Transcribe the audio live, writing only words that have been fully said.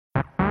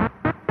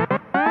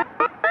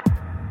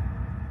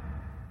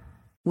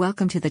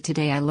Welcome to the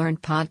Today I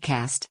Learned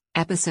podcast,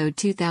 episode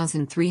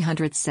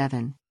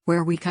 2307,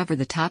 where we cover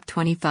the top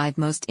 25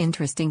 most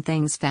interesting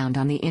things found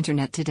on the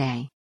internet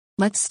today.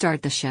 Let's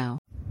start the show.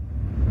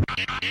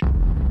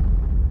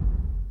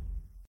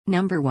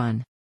 Number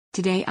 1.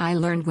 Today I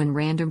learned when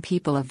random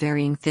people of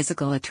varying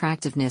physical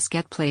attractiveness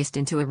get placed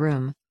into a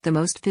room, the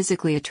most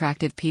physically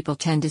attractive people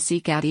tend to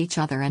seek out each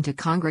other and to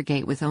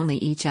congregate with only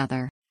each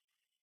other.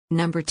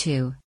 Number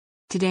 2.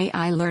 Today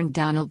I learned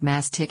Donald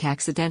Mastic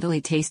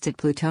accidentally tasted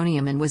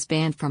plutonium and was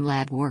banned from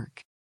lab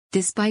work.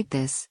 Despite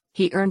this,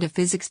 he earned a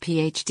physics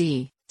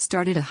PhD,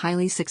 started a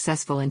highly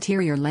successful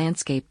interior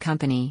landscape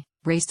company,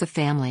 raised a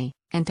family,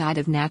 and died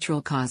of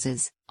natural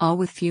causes, all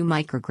with few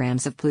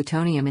micrograms of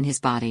plutonium in his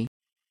body.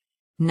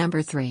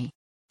 Number 3.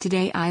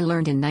 Today I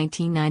learned in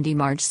 1990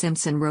 Marge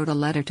Simpson wrote a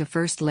letter to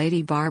First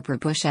Lady Barbara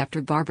Bush after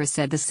Barbara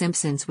said The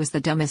Simpsons was the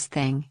dumbest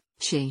thing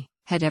she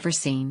had ever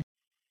seen.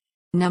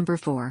 Number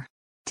 4.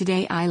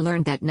 Today I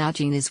learned that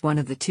Najin is one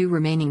of the 2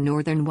 remaining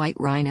northern white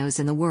rhinos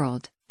in the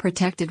world,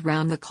 protected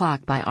round the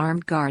clock by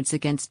armed guards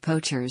against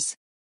poachers.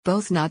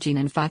 Both Najin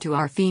and Fatu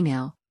are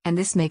female, and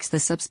this makes the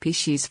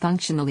subspecies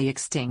functionally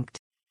extinct.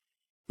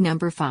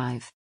 Number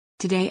 5.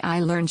 Today I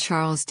learned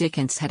Charles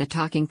Dickens had a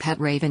talking pet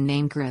raven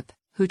named Grip,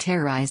 who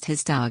terrorized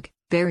his dog,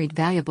 buried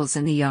valuables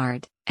in the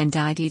yard, and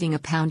died eating a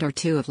pound or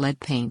 2 of lead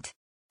paint.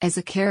 As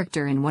a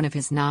character in one of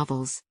his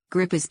novels,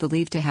 Grip is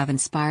believed to have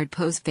inspired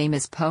Poe's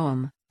famous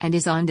poem, and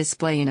is on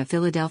display in a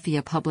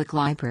Philadelphia public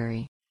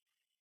library.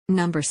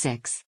 Number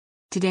 6.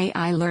 Today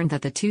I learned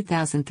that the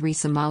 2003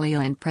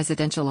 Somaliland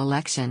presidential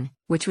election,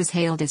 which was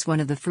hailed as one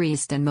of the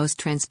freest and most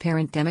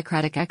transparent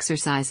democratic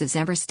exercises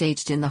ever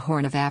staged in the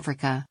Horn of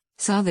Africa,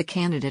 saw the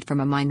candidate from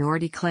a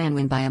minority clan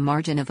win by a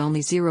margin of only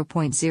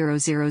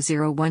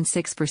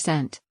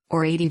 0.00016%,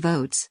 or 80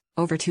 votes,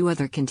 over 2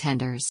 other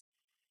contenders.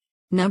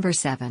 Number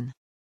 7.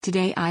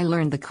 Today I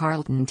learned the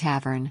Carlton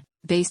Tavern,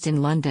 based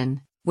in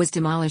London, was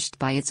demolished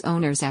by its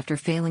owners after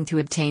failing to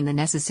obtain the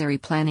necessary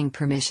planning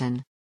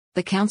permission.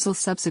 The council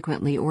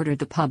subsequently ordered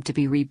the pub to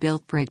be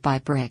rebuilt brick by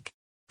brick.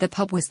 The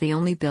pub was the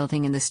only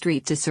building in the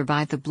street to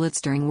survive the Blitz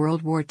during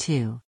World War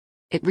II.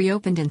 It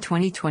reopened in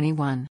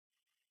 2021.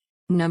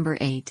 Number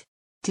 8.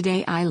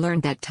 Today I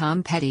learned that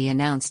Tom Petty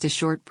announced a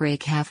short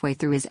break halfway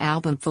through his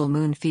album Full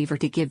Moon Fever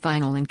to give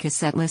vinyl and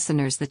cassette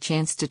listeners the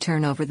chance to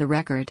turn over the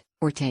record,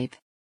 or tape.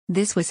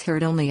 This was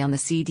heard only on the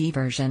CD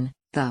version,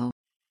 though.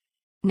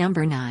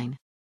 Number 9.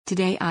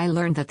 Today I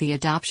learned that the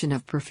adoption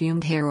of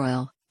perfumed hair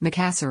oil,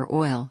 Macassar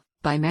oil,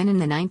 by men in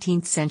the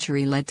 19th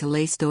century led to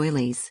lace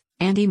doilies,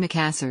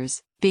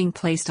 anti-macassars, being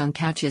placed on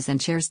couches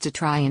and chairs to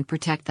try and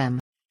protect them.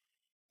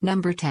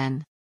 Number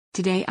 10.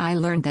 Today I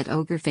learned that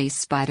ogre-faced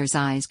spiders'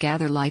 eyes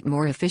gather light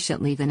more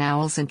efficiently than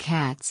owls and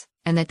cats,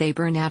 and that they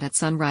burn out at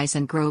sunrise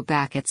and grow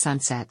back at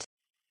sunset.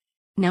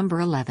 Number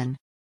 11.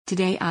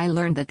 Today I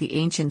learned that the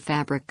ancient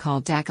fabric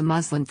called Dhaka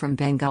muslin from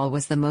Bengal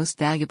was the most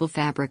valuable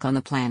fabric on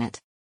the planet.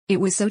 It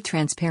was so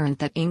transparent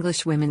that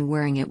English women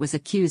wearing it was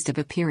accused of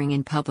appearing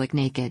in public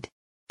naked.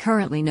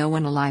 Currently no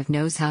one alive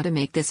knows how to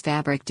make this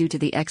fabric due to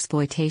the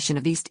exploitation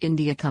of East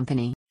India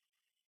Company.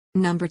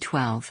 Number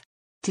 12.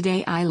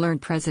 Today I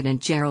learned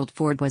President Gerald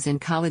Ford was in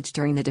college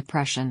during the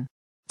Depression.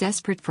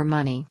 Desperate for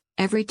money,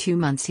 every 2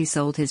 months he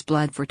sold his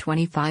blood for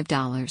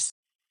 $25.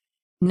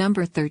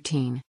 Number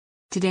 13.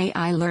 Today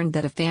I learned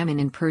that a famine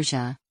in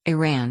Persia,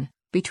 Iran,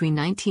 between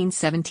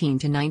 1917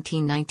 to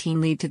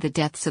 1919 led to the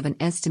deaths of an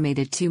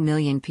estimated 2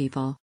 million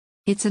people.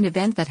 It's an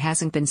event that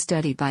hasn't been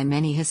studied by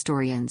many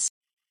historians.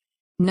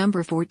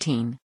 Number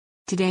 14.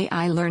 Today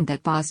I learned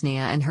that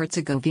Bosnia and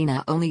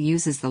Herzegovina only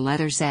uses the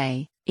letters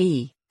A,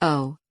 E,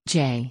 O,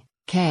 J,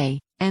 K,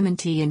 M and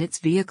T in its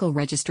vehicle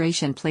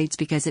registration plates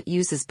because it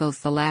uses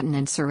both the Latin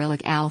and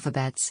Cyrillic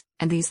alphabets,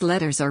 and these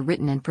letters are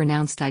written and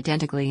pronounced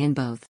identically in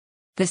both.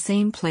 The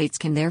same plates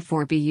can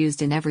therefore be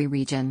used in every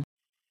region.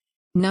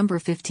 Number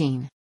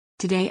 15.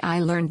 Today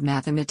I learned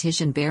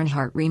mathematician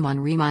Bernhard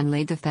Riemann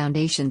laid the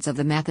foundations of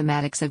the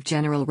mathematics of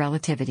general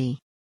relativity.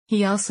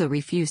 He also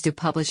refused to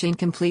publish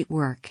incomplete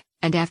work,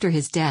 and after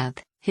his death,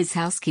 his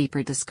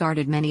housekeeper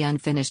discarded many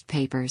unfinished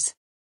papers.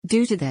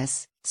 Due to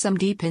this, some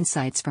deep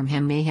insights from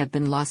him may have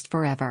been lost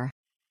forever.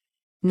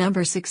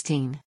 Number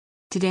 16.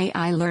 Today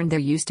I learned there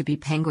used to be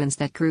penguins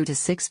that grew to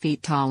 6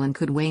 feet tall and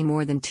could weigh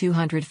more than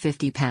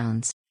 250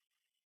 pounds.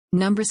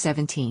 Number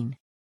 17.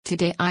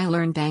 Today I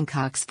learned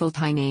Bangkok's full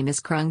Thai name is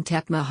Krung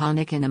Thep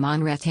Mahanakan Aman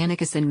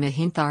Ratanikasan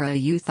Mahinthara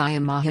Ayuthaya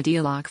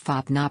Mahadilak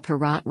Fop Na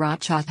Parat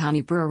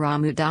Ratchathani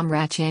Buramudam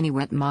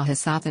Rachaniwet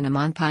Mahasathan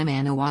Aman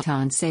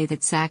Paimanawatan say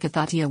that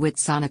Sakathatia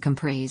Witsana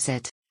comprise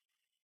it.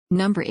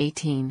 Number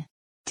 18.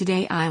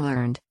 Today I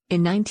learned,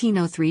 in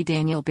 1903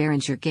 Daniel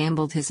Barringer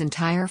gambled his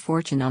entire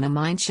fortune on a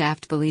mine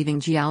shaft believing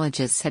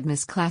geologists had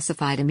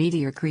misclassified a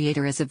meteor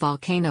crater as a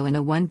volcano and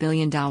a $1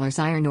 billion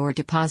iron ore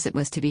deposit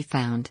was to be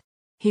found.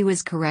 He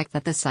was correct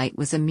that the site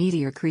was a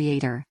meteor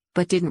crater,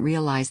 but didn't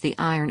realize the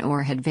iron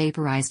ore had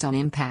vaporized on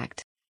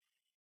impact.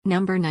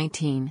 Number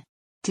 19.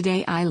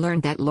 Today I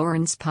learned that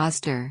Lawrence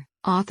Pasteur,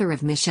 author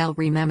of Michel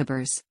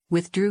Remembers,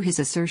 withdrew his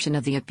assertion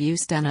of the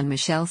abuse done on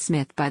Michelle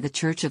Smith by the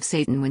Church of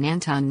Satan when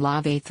Anton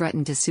LaVey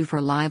threatened to sue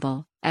for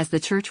libel, as the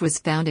church was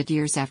founded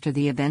years after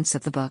the events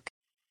of the book.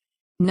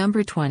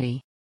 Number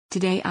 20.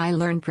 Today I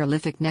learned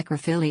prolific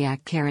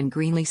necrophiliac Karen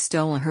Greenlee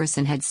stole a hearse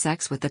and had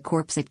sex with the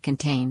corpse it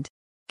contained.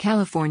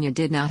 California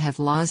did not have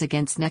laws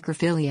against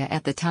necrophilia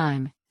at the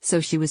time, so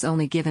she was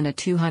only given a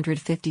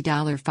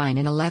 $250 fine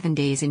and 11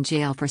 days in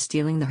jail for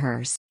stealing the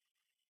hearse.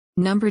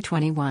 Number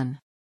 21.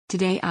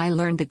 Today I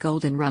learned the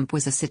Golden Rump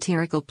was a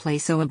satirical play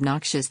so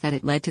obnoxious that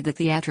it led to the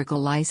Theatrical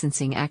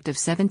Licensing Act of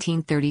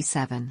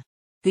 1737.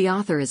 The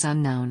author is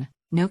unknown,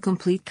 no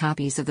complete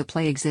copies of the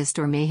play exist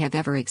or may have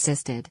ever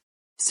existed.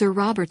 Sir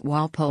Robert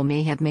Walpole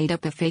may have made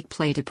up a fake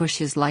play to push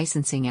his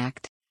licensing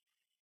act.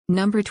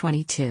 Number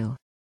 22.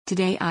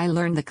 Today I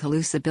learned the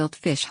Calusa built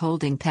fish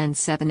holding pen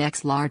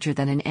 7x larger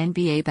than an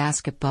NBA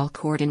basketball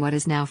court in what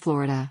is now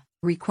Florida,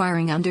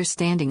 requiring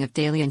understanding of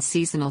daily and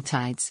seasonal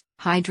tides,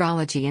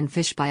 hydrology and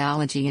fish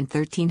biology in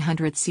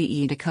 1300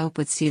 CE to cope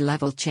with sea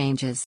level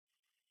changes.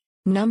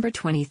 Number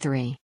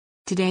 23.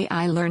 Today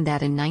I learned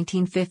that in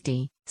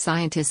 1950,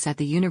 scientists at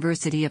the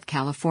University of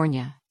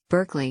California,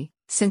 Berkeley,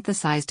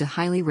 synthesized a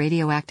highly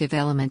radioactive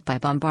element by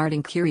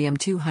bombarding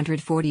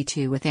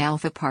curium-242 with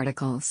alpha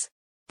particles.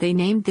 They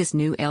named this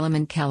new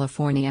element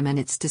californium, and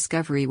its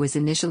discovery was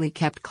initially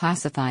kept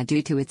classified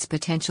due to its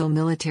potential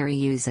military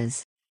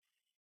uses.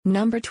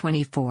 Number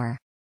 24.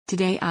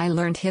 Today I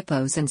learned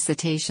hippos and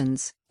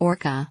cetaceans,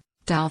 orca,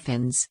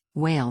 dolphins,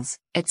 whales,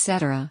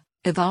 etc.,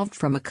 evolved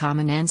from a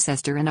common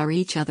ancestor and are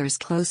each other's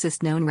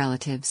closest known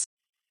relatives.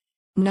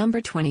 Number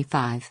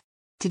 25.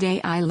 Today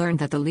I learned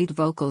that the lead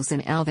vocals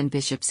in Elvin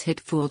Bishop's hit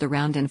Fooled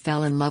Around and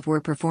Fell in Love were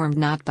performed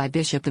not by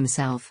Bishop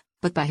himself,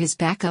 but by his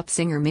backup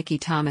singer Mickey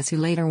Thomas, who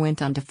later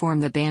went on to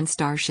form the band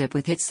Starship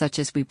with hits such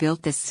as We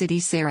Built This City,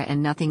 Sarah,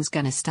 and Nothing's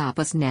Gonna Stop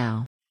Us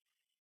Now.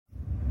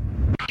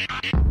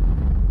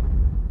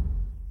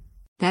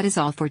 That is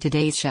all for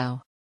today's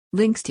show.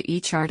 Links to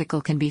each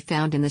article can be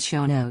found in the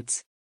show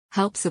notes.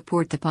 Help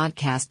support the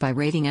podcast by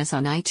rating us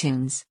on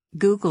iTunes,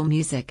 Google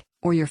Music,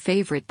 or your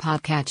favorite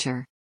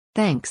podcatcher.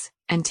 Thanks,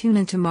 and tune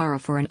in tomorrow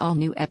for an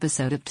all-new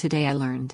episode of Today I Learned.